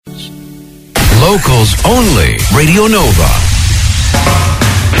Locals only. Radio Nova.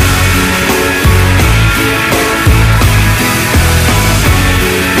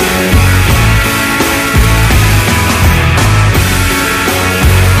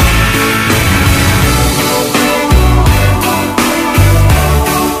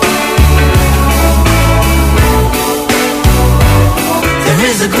 There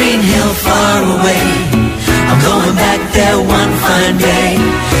is a green hill far away. I'm going back there one fine day.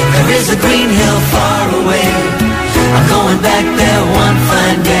 There is a green hill far away. I'm going back there one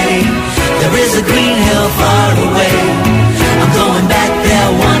fine day. There is a green hill far away. I'm going back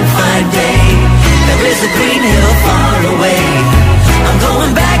there one fine day. There is a green hill far away. I'm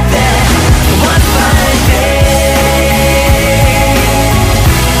going back there one fine day.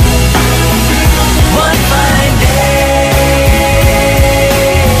 One fine day.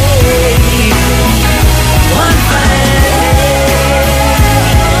 One fine day.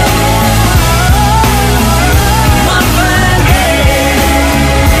 One fine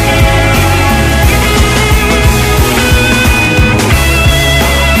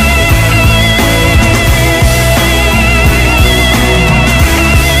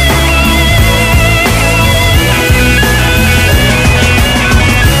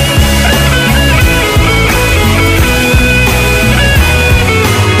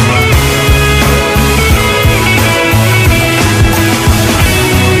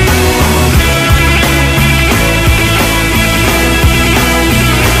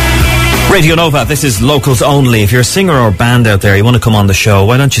Radio Nova, this is Locals Only. If you're a singer or band out there, you want to come on the show,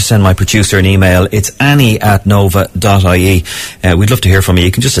 why don't you send my producer an email? It's annie@nova.ie. We'd love to hear from you.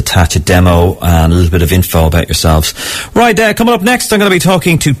 You can just attach a demo and a little bit of info about yourselves. Right, coming up next, I'm going to be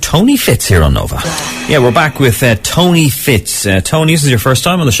talking to Tony Fitz here on Nova. Yeah, we're back with Tony Fitz. Tony, this is your first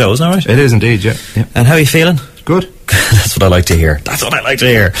time on the show, isn't that right? It is indeed, yeah. And how are you feeling? Good. That's what I like to hear. That's what I like to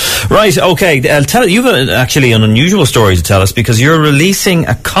hear. Right, okay. You've actually an unusual story to tell us, because you're releasing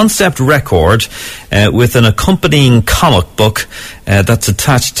a concept record with an accompanying comic book that's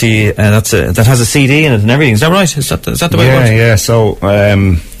attached to you, that has a CD in it and everything. Is that right? Is that the way it works? Yeah. So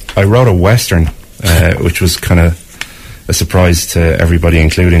I wrote a Western, which was kind of a surprise to everybody,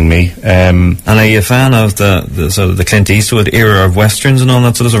 including me. And are you a fan of the Clint Eastwood era of westerns and all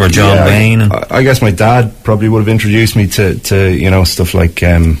that sort of stuff, or John Wayne? I guess my dad probably would have introduced me to stuff like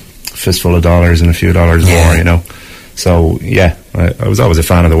Fistful of Dollars and A Few Dollars More, So yeah, I was always a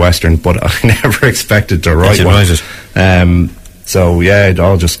fan of the Western, but I never expected to write one. So yeah, it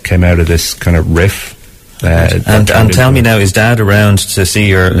all just came out of this kind of riff. And tell me now, is Dad around to see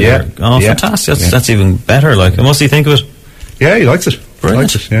your... fantastic. That's even better. Like, what does he think of it? Yeah, he likes it.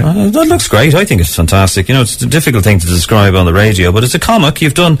 Brilliant. Likes it, yeah. That looks great. I think it's fantastic. It's a difficult thing to describe on the radio, but it's a comic. Who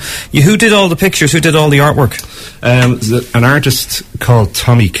did all the pictures? Who did all the artwork? An artist called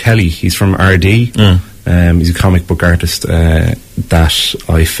Tommy Kelly. He's from RD. He's a comic book artist that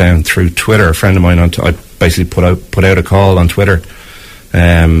I found through Twitter. A friend of mine I basically put out a call on Twitter,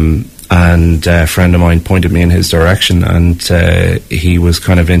 and a friend of mine pointed me in his direction, and he was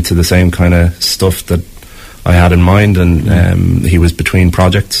kind of into the same kind of stuff that I had in mind, and he was between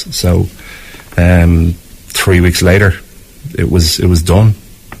projects. So 3 weeks later, it was done.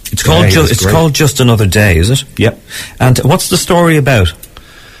 It's called Just Another Day, is it? Yep. And what's the story about?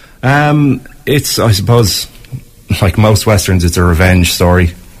 It's, I suppose, like most westerns, it's a revenge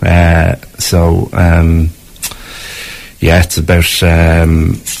story. It's about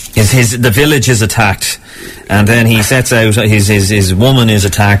the village is attacked, and then he sets out, his woman is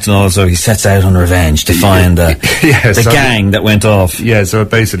attacked, and also he sets out on revenge to find the gang that went off. Yeah, so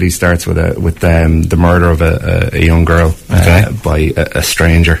it basically starts with the murder of a young girl by a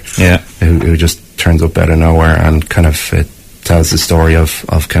stranger, who just turns up out of nowhere, and kind of it tells the story of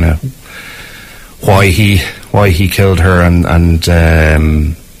kind of why he killed her, and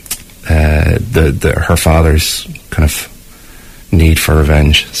her father's kind of need for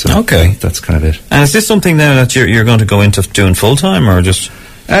revenge. So that's kind of it. And is this something now that you're going to go into doing full time, or just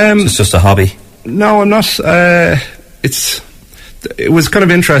it's just a hobby? No, I'm not. It was kind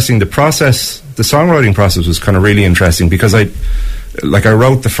of interesting. The songwriting process was kind of really interesting, because I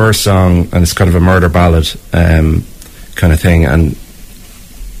wrote the first song, and it's kind of a murder ballad kind of thing, and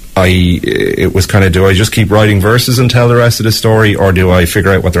it was kind of, do I just keep writing verses and tell the rest of the story, or do I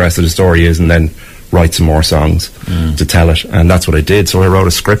figure out what the rest of the story is and then write some more songs to tell it? And that's what I did. So I wrote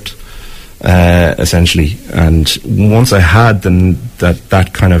a script essentially, and once I had that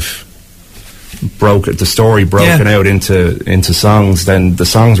kind of the story broken out into songs, then the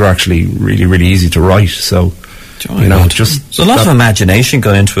songs were actually really, really easy to write. So There's a lot of imagination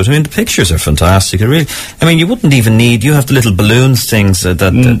gone into it. I mean, the pictures are fantastic. You wouldn't even need. You have the little balloons things that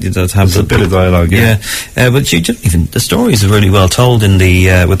have a bit of dialogue. Yeah, but you just the stories are really well told in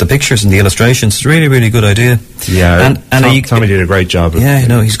the with the pictures and the illustrations. It's really, really good idea. Yeah, and Tommy did a great job.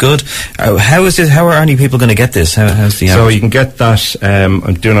 He's good. How is it? How are any people going to get this? How's the? So you can get that.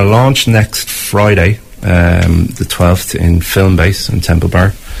 I'm doing a launch next Friday, the 12th in Filmbase in Temple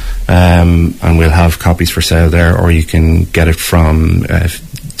Bar. And we'll have copies for sale there, or you can get it from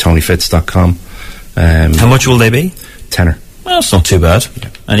TonyFitz.com. How much will they be? £10. Well, it's not too bad. Yeah.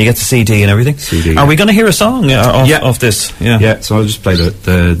 And you get the CD and everything. Are we going to hear a song off this? Yeah. So I'll just play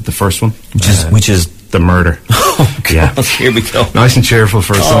the first one, which is The Murder. Oh God, yeah. Here we go. Nice and cheerful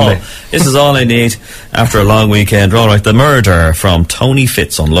for a Sunday. This is all I need after a long weekend. All right, The Murder from Tony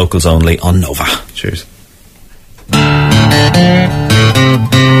Fitz on Locals Only on Nova. Cheers.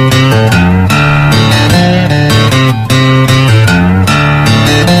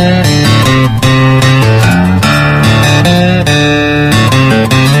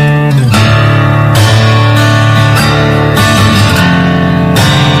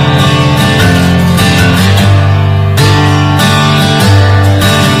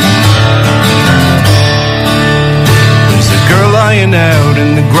 Out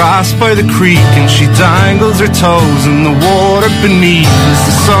in the grass by the creek, and she dangles her toes in the water beneath as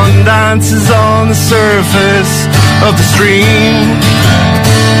the sun dances on the surface of the stream.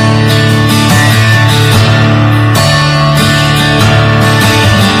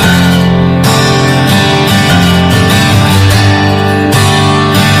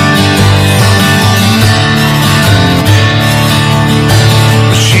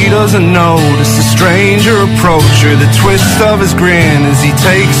 Doesn't notice the stranger approach her, the twist of his grin as he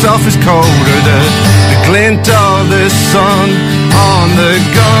takes off his coat, or the glint of the sun on the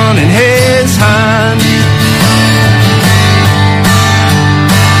gun in his hand.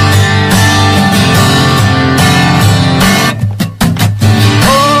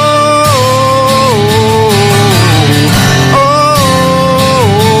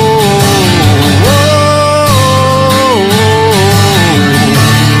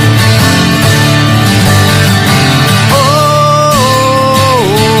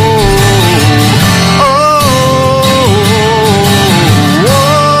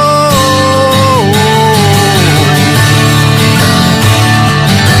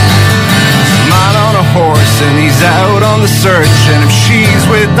 Out on the search, and if she's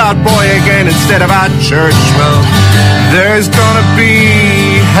with that boy again instead of at church, well, there's gonna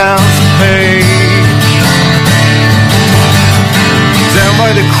be hell to pay. Down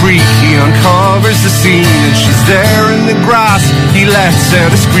by the creek he uncovers the scene, and she's there in the grass. He lets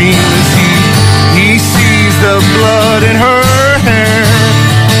out a scream as he sees the blood in her hair.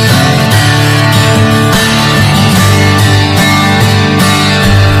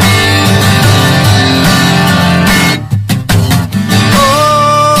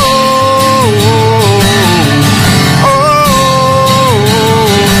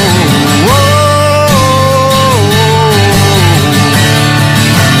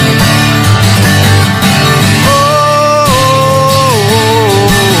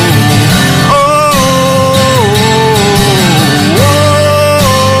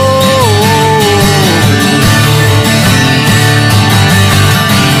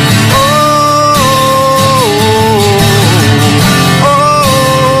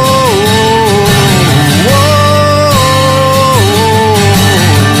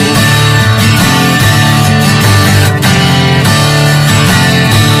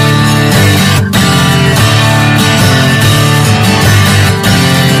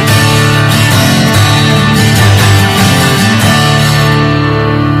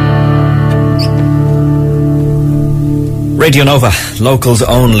 Radio Nova, Locals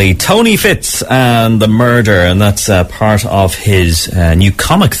Only. Tony Fitz and The Murder, and that's part of his new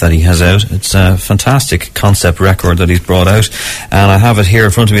comic that he has out. It's a fantastic concept record that he's brought out, and I have it here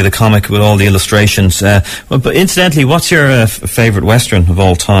in front of me, the comic with all the illustrations. But incidentally, what's your favourite Western of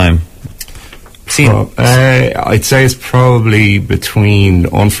all time? I'd say it's probably between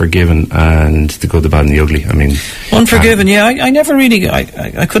Unforgiven and The Good, the Bad and the Ugly. I mean, Unforgiven, I never really,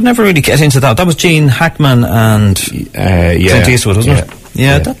 I could never really get into that. That was Gene Hackman and Clint Eastwood, wasn't it?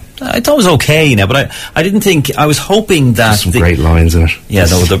 Yeah. I thought it was okay now, but I didn't think, I was hoping that... There's some great lines in it. Yeah,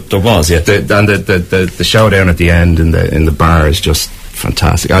 there was, yeah. The showdown at the end in the bar is just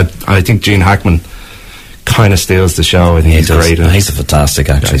fantastic. I think Gene Hackman kind of steals the show. I think he's great. He's a fantastic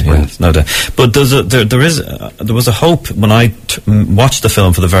actor. Yeah, no doubt. But there was a hope when I watched the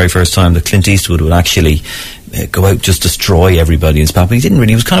film for the very first time that Clint Eastwood would actually go out, just destroy everybody and stuff. But he didn't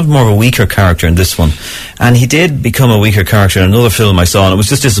really. He was kind of more of a weaker character in this one, and he did become a weaker character in another film I saw, and it was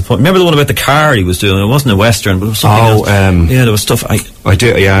just disappointing. Remember the one about the car he was doing? It wasn't a western, but it was something else. Yeah, there was stuff. I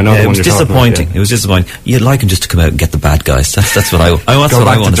do. Yeah, I know. It was disappointing. It was disappointing. You'd like him just to come out and get the bad guys. That's what I want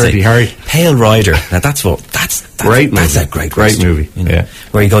to say. Harry. Pale Rider. Now that's great. That's a great movie. You know,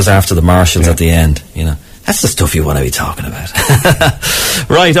 where he goes after the marshals at the end. You know. That's the stuff you want to be talking about.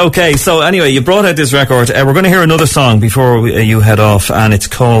 Right, okay. So anyway, you brought out this record. We're going to hear another song before you head off, and it's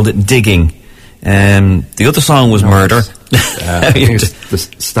called Digging. The other song was Murder. I think it's the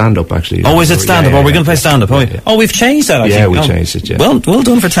stand-up, actually. Oh, is it stand-up? Are we going to play stand-up? Oh, we've changed that, actually. Yeah, we changed it, yeah. Well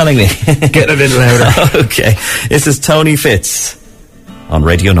done for telling me. Get a little louder. Okay. This is Tony Fitz on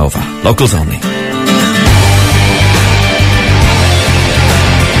Radio Nova. Locals only.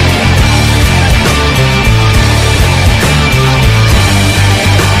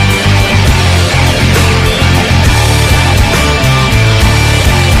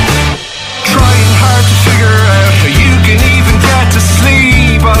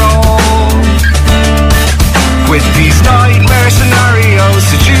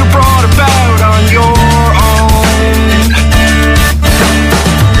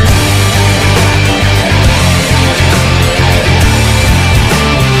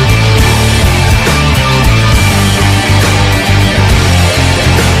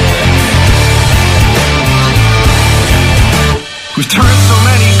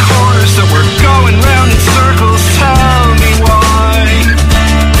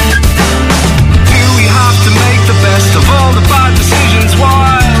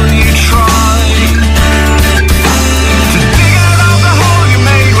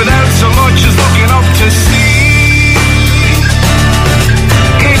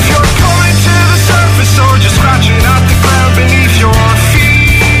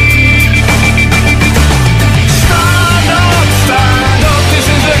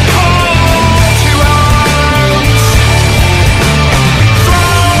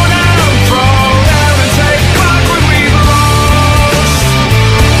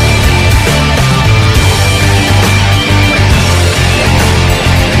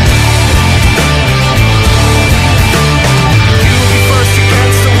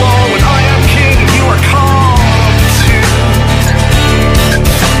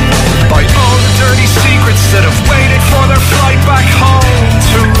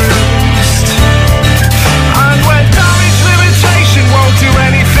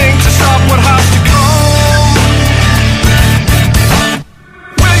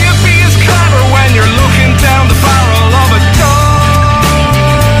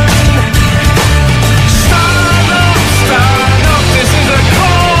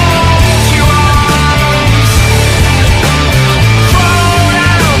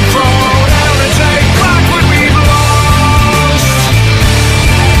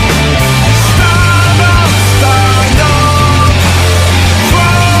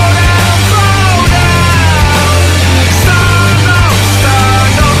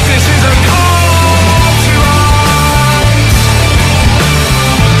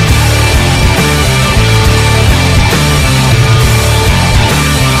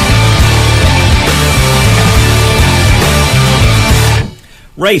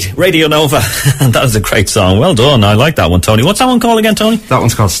 Great, Radio Nova. That was a great song. Well done. I like that one, Tony. What's that one called again, Tony? That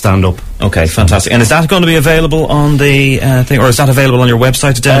one's called Stand Up. Okay, fantastic. And is that going to be available on the thing, or is that available on your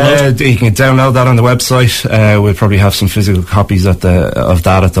website to download? You can download that on the website. We'll probably have some physical copies of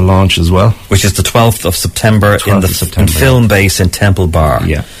that at the launch as well. Which is the 12th of September in Film Base in Temple Bar.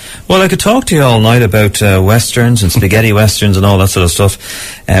 Yeah. Well, I could talk to you all night about westerns and spaghetti westerns and all that sort of stuff.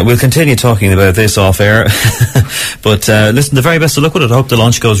 We'll continue talking about this off air. But listen, the very best of luck with it. I hope the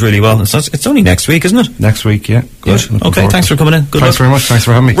launch goes really well. It's only next week, isn't it? Next week, yeah. Good. Yeah. Okay, thanks for coming in. Good Thanks luck. very much. Thanks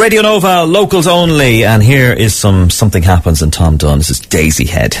for having me. Radio Nova, locals only. And here is Something Happens in Tom Dunn. This is Daisy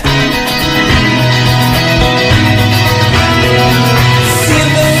Head.